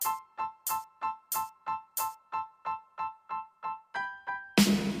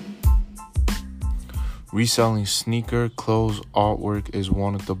Reselling sneaker, clothes, artwork is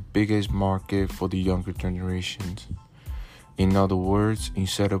one of the biggest market for the younger generations. In other words,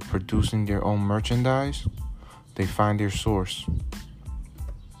 instead of producing their own merchandise, they find their source.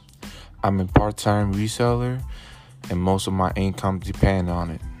 I'm a part-time reseller and most of my income depend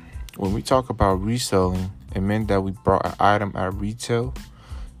on it. When we talk about reselling, it meant that we brought an item at retail,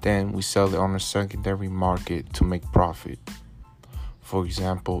 then we sell it on a secondary market to make profit. For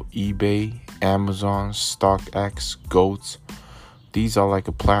example, eBay, Amazon, StockX, Goats. These are like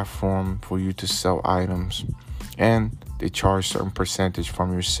a platform for you to sell items, and they charge a certain percentage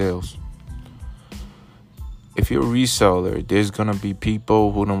from your sales. If you're a reseller, there's gonna be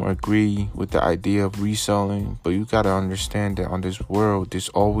people who don't agree with the idea of reselling, but you gotta understand that on this world, there's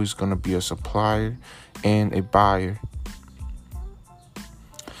always gonna be a supplier and a buyer.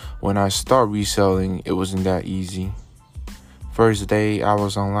 When I start reselling, it wasn't that easy. First day, I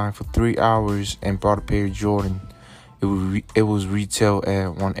was online for 3 hours and bought a pair of Jordan. It was retail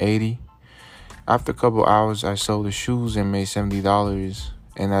at $180. After a couple hours, I sold the shoes and made $70.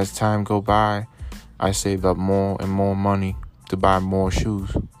 And as time go by, I saved up more and more money to buy more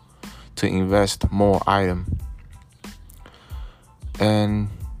shoes, to invest more item. And,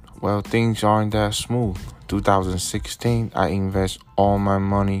 well, things aren't that smooth. 2016, I invest all my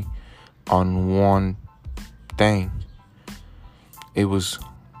money on one thing. It was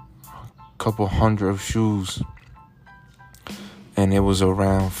a couple hundred of shoes, and it was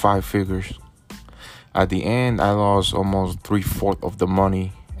around 5 figures. At the end, I lost almost 3/4 of the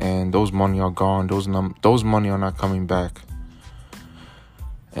money, and those money are gone. Those money are not coming back.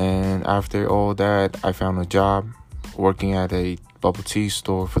 And after all that, I found a job working at a bubble tea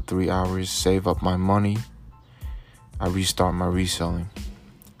store for 3 hours, save up my money. I restart my reselling.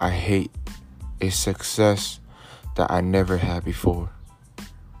 I hate a success that I never had before.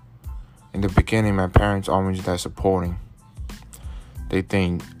 In the beginning, my parents always that supporting. They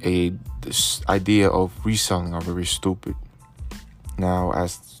think this idea of reselling are very stupid. Now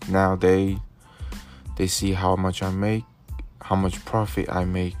they see how much I make, how much profit I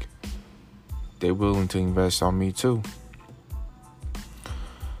make. They're willing to invest on me too.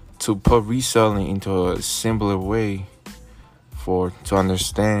 To put reselling into a simpler way to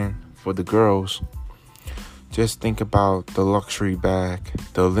understand for the girls, just think about the luxury bag,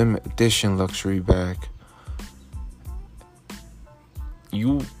 the limited edition luxury bag.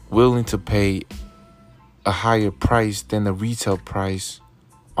 You willing to pay a higher price than the retail price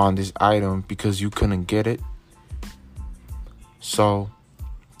on this item because you couldn't get it. So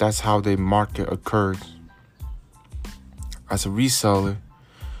that's how the market occurs. As a reseller,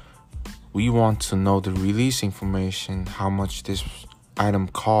 we want to know the release information, how much this item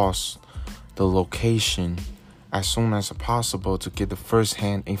costs, the location, as soon as possible to get the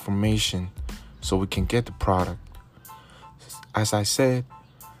first-hand information so we can get the product. As I said,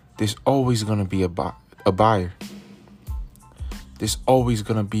 there's always going to be a buyer. There's always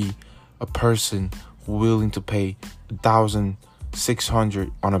going to be a person willing to pay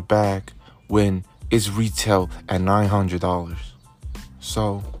 $1,600 on a bag when it's retail at $900.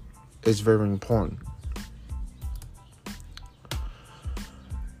 So it's very important.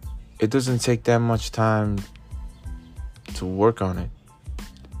 It doesn't take that much time to work on it.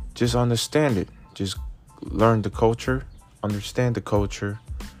 Just understand it. Just learn the culture, understand the culture,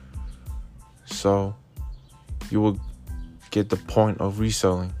 so you will get the point of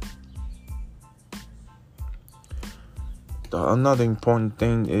reselling. Another important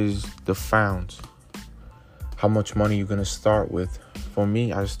thing is the founds. How much money you're gonna start with. For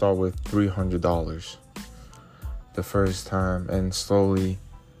me, I start with $300 the first time, and slowly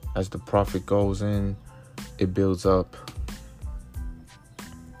as the profit goes in, it builds up.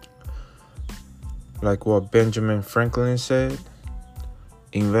 Like what Benjamin Franklin said,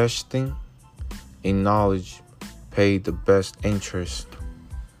 investing in knowledge paid the best interest.